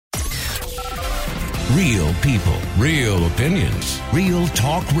Real people, real opinions, Real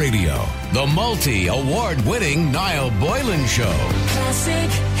Talk Radio. The multi-award-winning Niall Boylan Show.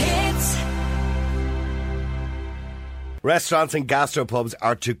 Classic hits. Restaurants and gastropubs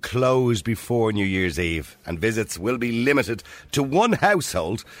are to close before New Year's Eve, and visits will be limited to one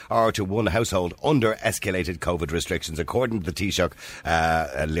household under escalated COVID restrictions, according to the Taoiseach,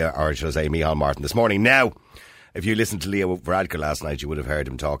 or should I say Micheál Martin this morning. Now, if you listened to Leo Varadkar last night, you would have heard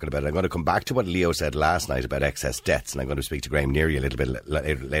him talking about it. I'm going to come back to what Leo said last night about excess deaths, and I'm going to speak to Graham Neary a little bit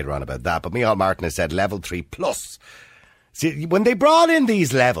later on about that. But Micheál Martin has said level 3 plus. See, when they brought in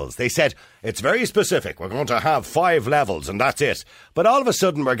these levels, they said, it's very specific. We're going to have 5 levels and that's it. But all of a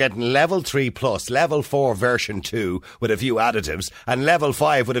sudden we're getting level 3 plus, level 4 version 2 with a few additives and level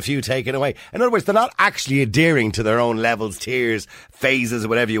 5 with a few taken away. In other words, they're not actually adhering to their own levels, tiers, phases,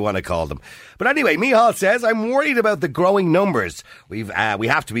 whatever you want to call them. But anyway, Micheál says, I'm worried about the growing numbers. We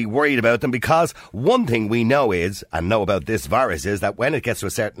have to be worried about them because one thing we know about this virus is that when it gets to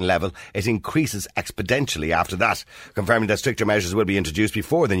a certain level, it increases exponentially after that, confirming that stricter measures will be introduced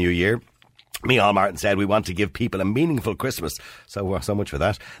before the new year. Micheál Martin said we want to give people a meaningful Christmas. So much for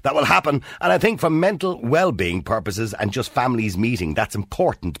that. That will happen. And I think for mental well-being purposes and just families meeting, that's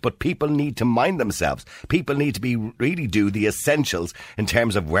important. But people need to mind themselves. People need to really do the essentials in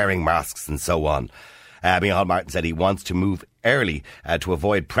terms of wearing masks and so on. Micheál Martin said he wants to move early to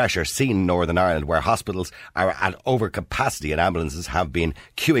avoid pressure seen in Northern Ireland, where hospitals are at overcapacity and ambulances have been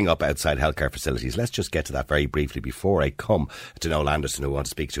queuing up outside healthcare facilities. Let's just get to that very briefly before I come to Noel Anderson, who I want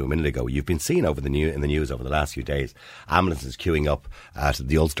to speak to a minute ago. You've been seeing in the news over the last few days, ambulances queuing up at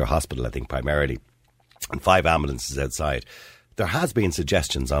the Ulster Hospital, I think primarily, and 5 ambulances outside. There has been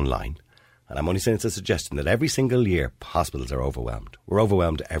suggestions online, and I'm only saying it's a suggestion, that every single year hospitals are overwhelmed. We're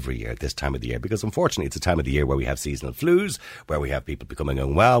overwhelmed every year at this time of the year because unfortunately it's a time of the year where we have seasonal flus, where we have people becoming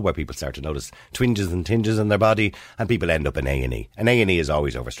unwell, where people start to notice twinges and tinges in their body, and people end up in A&E. And A&E is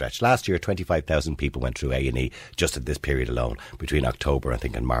always overstretched. Last year 25,000 people went through A&E just at this period alone, between October, I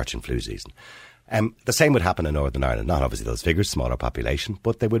think, and March and flu season. The same would happen in Northern Ireland. Not obviously those figures, smaller population,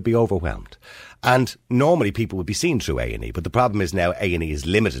 but they would be overwhelmed. And normally people would be seen through A&E, but the problem is now A&E is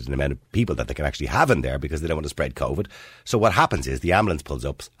limited in the amount of people that they can actually have in there because they don't want to spread COVID. So what happens is the ambulance pulls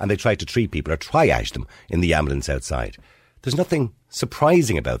up and they try to treat people or triage them in the ambulance outside. There's nothing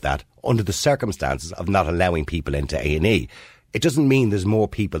surprising about that under the circumstances of not allowing people into A&E. It doesn't mean there's more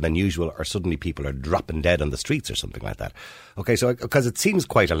people than usual or suddenly people are dropping dead on the streets or something like that. Okay, so because it seems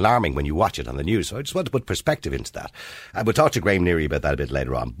quite alarming when you watch it on the news. So I just want to put perspective into that. We'll talk to Graham Neary about that a bit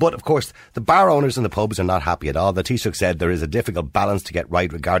later on. But of course, the bar owners and the pubs are not happy at all. The Taoiseach said there is a difficult balance to get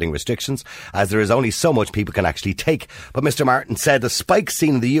right regarding restrictions, as there is only so much people can actually take. But Mr Martin said the spikes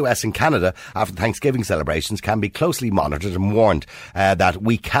seen in the US and Canada after Thanksgiving celebrations can be closely monitored and warned that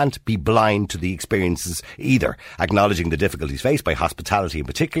we can't be blind to the experiences either. Acknowledging the difficulties faced by hospitality in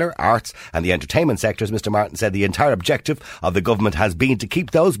particular, arts and the entertainment sectors, Mr Martin said the entire objective of the government has been to keep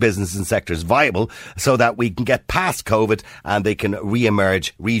those businesses and sectors viable so that we can get past COVID and they can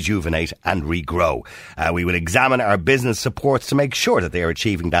re-emerge, rejuvenate and regrow. We will examine our business supports to make sure that they are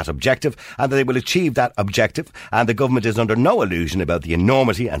achieving that objective and that they will achieve that objective, and the government is under no illusion about the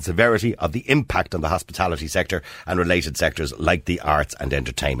enormity and severity of the impact on the hospitality sector and related sectors like the arts and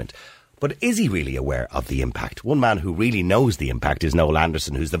entertainment. But is he really aware of the impact? One man who really knows the impact is Noel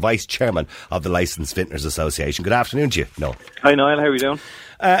Anderson, who's the Vice Chairman of the Licensed Vintners Association. Good afternoon to you, Noel. Hi Niall, how are you doing?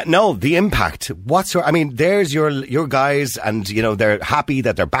 No, the impact. There's your guys, and you know they're happy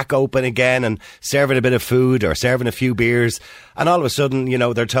that they're back open again and serving a bit of food or serving a few beers, and all of a sudden, you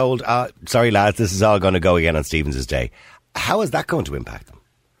know, they're told, "Sorry lads, this is all going to go again on Stephen's Day." How is that going to impact them?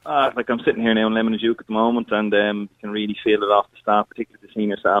 Like I'm sitting here now in Lemon and Duke at the moment, and you can really feel it off the staff, particularly the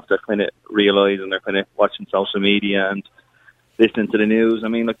senior staff. They're kind of realising, they're kind of watching social media and listening to the news. I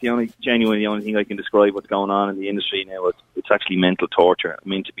mean, like the only thing I can describe what's going on in the industry now, it's actually mental torture. I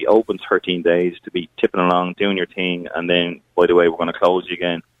mean, to be open 13 days, to be tipping along, doing your thing, and then, by the way, we're going to close you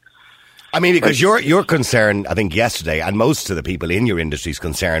again. I mean, because your concern, I think yesterday, and most of the people in your industry's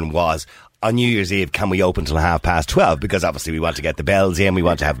concern was, on New Year's Eve, can we open till 12:30? Because obviously we want to get the bells in, we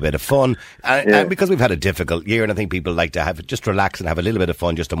want to have a bit of fun. And because we've had a difficult year, and I think people like to just relax and have a little bit of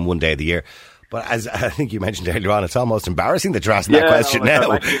fun just on one day of the year. But as I think you mentioned earlier on, it's almost embarrassing that you're asking that question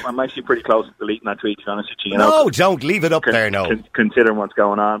now. I'm actually pretty close to deleting that tweet, to be honest with you. No, don't leave it up there, no. Considering what's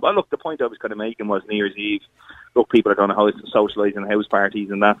going on. But look, the point I was kind of making was New Year's Eve. Look, people are going to socialise in house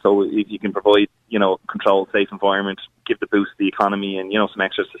parties and that, so if you can provide, you know, controlled, safe environment, give the boost to the economy and, you know, some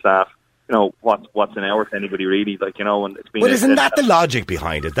extras to staff, you know, what's an hour to anybody really, like, you know, and it's been... But isn't that the logic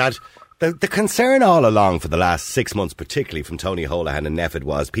behind it? That the concern all along for the last 6 months, particularly from Tony Holohan and Neffed,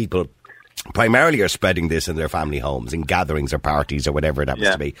 was people primarily are spreading this in their family homes, in gatherings or parties or whatever it happens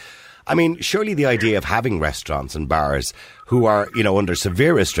to be. I mean, surely the idea of having restaurants and bars who are, under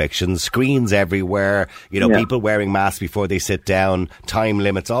severe restrictions, screens everywhere, people wearing masks before they sit down, time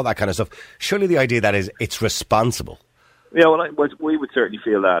limits, all that kind of stuff. Surely the idea that is it's responsible. Yeah, well, we would certainly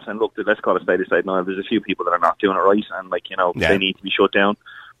feel that. And look, let's call it side to side now. There's a few people that are not doing it right, and they need to be shut down.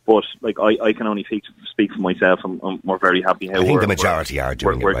 But I can only speak for myself, and we're very happy how I think the majority are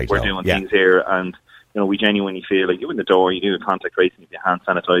doing it right. We're doing things here, and we genuinely feel like you in the door, you do the contact tracing, you have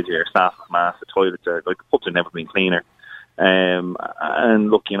hand sanitizer, your staff with masks, the toilets are the pubs have never been cleaner. And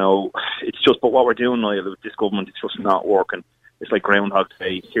look, it's just, but what we're doing now with this government, it's just not working. It's like Groundhog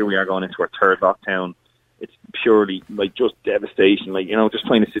Day. Here we are going into our third lockdown. It's purely just devastation. Just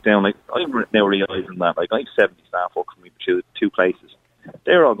trying to sit down. I'm now realising that I have 70 staff working for me for two places.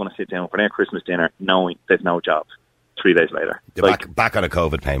 They're all going to sit down for their Christmas dinner knowing they've no job 3 days later. They're back on a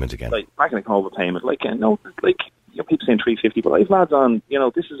COVID payment again. Back on a COVID payment. People saying 350, but I've lads on,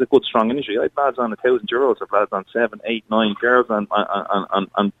 this is a good strong industry. I've lads on €1,000, I've lads on 7, 8, 9 girls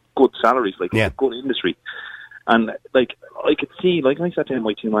on good salaries, It's a good industry. And I could see, I sat down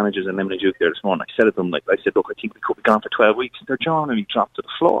with my two managers in Limerick Duke there this morning. I said to them, I said, look, I think we could be gone for 12 weeks. Their jaw nearly dropped to the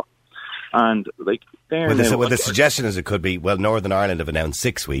floor. And the suggestion is it could be, Northern Ireland have announced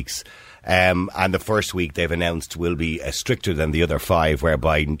 6 weeks, and the first week they've announced will be stricter than the other 5,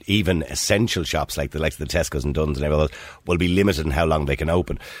 whereby even essential shops like the likes of the Tesco's and Dunn's and everything else will be limited in how long they can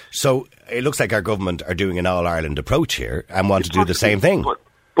open. So it looks like our government are doing an all-Ireland approach here and want to do the same thing.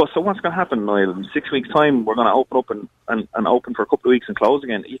 But so what's going to happen, Niall? In 6 weeks' time, we're going to open up and open for a couple of weeks and close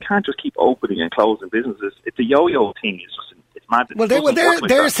again. You can't just keep opening and closing businesses. It's a yo-yo thing. It's mad.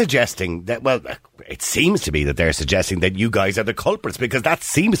 They're suggesting that. Well, it seems to be that they're suggesting that you guys are the culprits, because that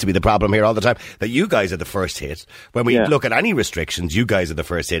seems to be the problem here all the time. That you guys are the first hit when we look at any restrictions. You guys are the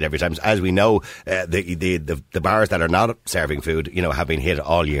first hit every time. As we know, the bars that are not serving food, have been hit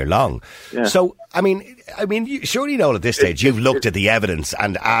all year long. Yeah. So I mean, you surely know at this stage you've looked at the evidence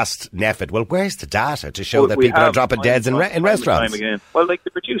and asked NPHET, well, where's the data to show that people are dropping deads in restaurants? Well, the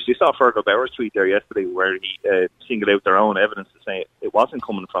producer, you saw Fergal Bauer's tweet there yesterday where he singled out their own evidence to say it wasn't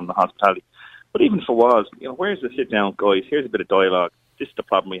coming from the hospitality. But even if it was, where's the sit down, guys? Here's a bit of dialogue. This is the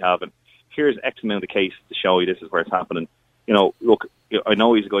problem we have, and here's X amount of cases to show you this is where it's happening. Look, I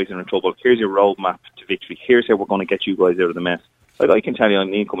know these guys are in trouble. Here's your roadmap to victory. Here's how we're going to get you guys out of the mess. I can tell you,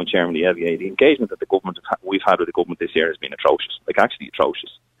 I'm the incoming chairman of the LVA. The engagement that we've had with the government this year has been atrocious. Actually atrocious.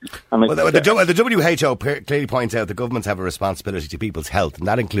 And the WHO clearly points out the governments have a responsibility to people's health, and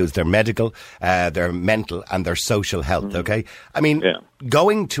that includes their medical, their mental, and their social health. Okay, I mean,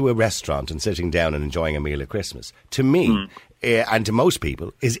 going to a restaurant and sitting down and enjoying a meal at Christmas, to me. And to most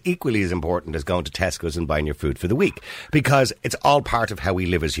people, is equally as important as going to Tesco's and buying your food for the week, because it's all part of how we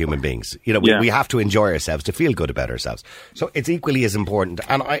live as human beings. We have to enjoy ourselves to feel good about ourselves. So it's equally as important.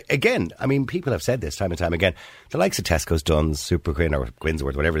 And people have said this time and time again. The likes of Tesco's, Dunn's, Superquinn or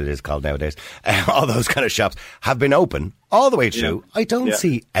Quinsworth, whatever it is called nowadays, all those kind of shops have been open all the way through. I don't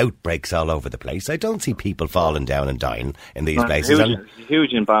see outbreaks all over the place. I don't see people falling down and dying in these places.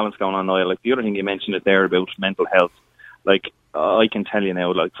 Huge imbalance going on now. The other thing you mentioned it there about mental health. I can tell you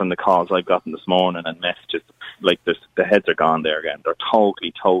now, from the calls I've gotten this morning and messages, the heads are gone there again. They're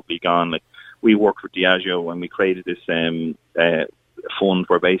totally gone. We worked with Diageo when we created this fund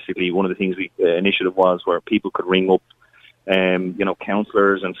where basically one of the things initiative was where people could ring up,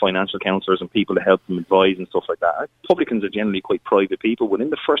 counsellors and financial counsellors and people to help them advise and stuff like that. Publicans are generally quite private people.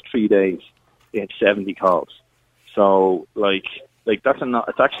 Within the first 3 days, they had 70 calls. So,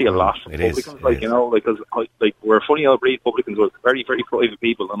 it's actually a lot. It publicans, is. because we're a funny old breed. Publicans were very, very private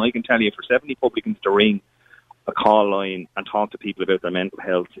people, and I can tell you, for 70 publicans to ring a call line and talk to people about their mental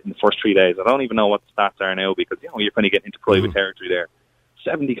health in the first 3 days, I don't even know what the stats are now, because you're kind of getting into private territory there.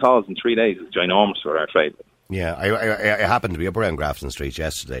 70 calls in 3 days is ginormous for our trade. Yeah, I happened to be up around Grafton Street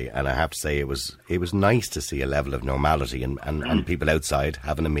yesterday, and I have to say it was nice to see a level of normality and people outside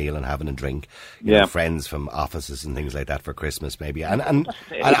having a meal and having a drink. You know, friends from offices and things like that for Christmas maybe, and all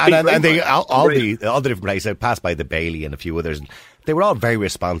the different places. I passed by the Bailey and a few others. And they were all very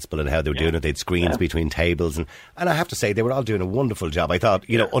responsible in how they were doing it. They had screens between tables, and I have to say they were all doing a wonderful job. I thought,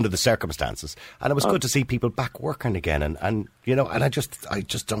 under the circumstances, and it was good to see people back working again. And I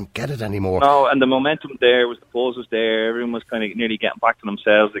just don't get it anymore. No, and the momentum there was, the buzz was there. Everyone was kind of nearly getting back to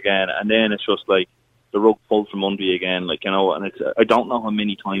themselves again, and then it's just like the rug pulled from under you again. And it's I don't know how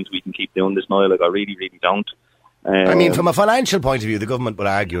many times we can keep doing this now. I really, really don't. From a financial point of view, the government would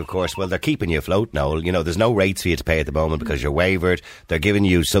argue, of course, well, they're keeping you afloat, Noel. There's no rates for you to pay at the moment because you're waived. They're giving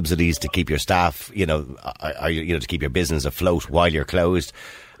you subsidies to keep your staff, to keep your business afloat while you're closed.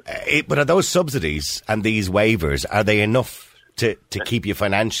 But are those subsidies and these waivers, are they enough to keep you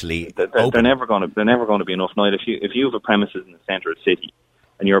financially open? They're never going to be enough. Now, if you have a premises in the centre of the city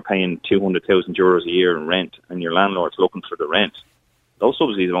and you're paying €200,000 a year in rent, and your landlord's looking for the rent, those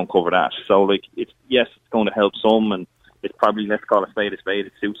subsidies won't cover that. So, like, it's going to help some, and it's probably, let's call a spade. It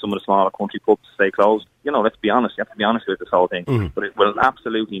suits some of the smaller country pubs to stay closed. Let's be honest. You have to be honest with this whole thing. Mm. But it will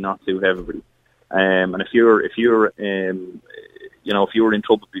absolutely not suit everybody. And if you're in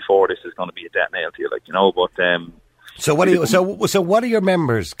trouble before, this is going to be a death nail to you, But so what are your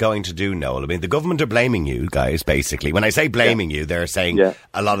members going to do, Noel? I mean, the government are blaming you guys, basically. When I say blaming you, they're saying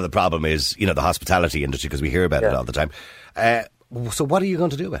a lot of the problem is, the hospitality industry, because we hear about it all the time. So what are you going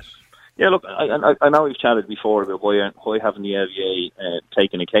to do about it? Yeah, look, I know we've chatted before about why haven't the LVA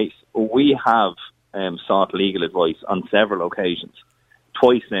taken a case. We have sought legal advice on several occasions,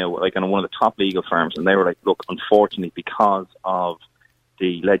 twice now, on one of the top legal firms, and they were like, look, unfortunately, because of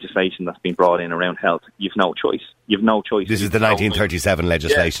the legislation that's been brought in around health, you've no choice. This is the 1937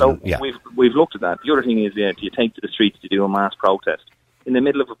 legislation. We've looked at that. The other thing is, do you take to the streets to do a mass protest in the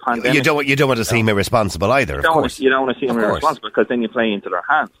middle of a pandemic? You don't want to seem irresponsible either, of course. You don't want to seem irresponsible, because then you play into their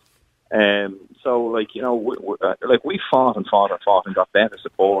hands. We fought and got better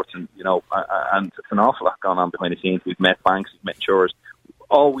support, and it's an awful lot going on behind the scenes. We've met banks, we've met insurers.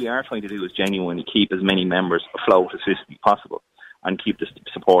 All we are trying to do is genuinely keep as many members afloat as physically possible, and keep the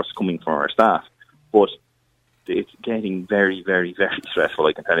supports coming from our staff. But it's getting very, very, very stressful,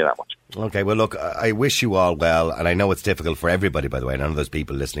 I can tell you that much. Okay, well, look, I wish you all well, and I know it's difficult for everybody, by the way. None of those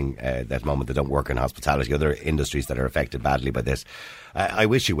people listening at that moment that don't work in hospitality, other industries that are affected badly by this. I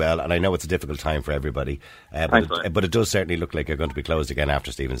wish you well, and I know it's a difficult time for everybody. But it does certainly look like you're going to be closed again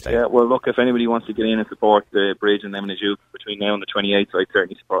after Stephen's Day. Yeah, well, look, if anybody wants to get in and support the bridge in Lemonajuke between now and the 28th, I'd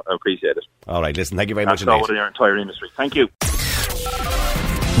certainly appreciate it. All right, listen, thank you very much indeed. That's all with our entire industry. Thank you.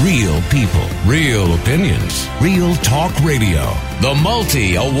 Real people, real opinions, real talk radio. The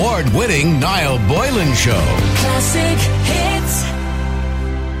multi-award-winning Niall Boylan Show. Classic hits.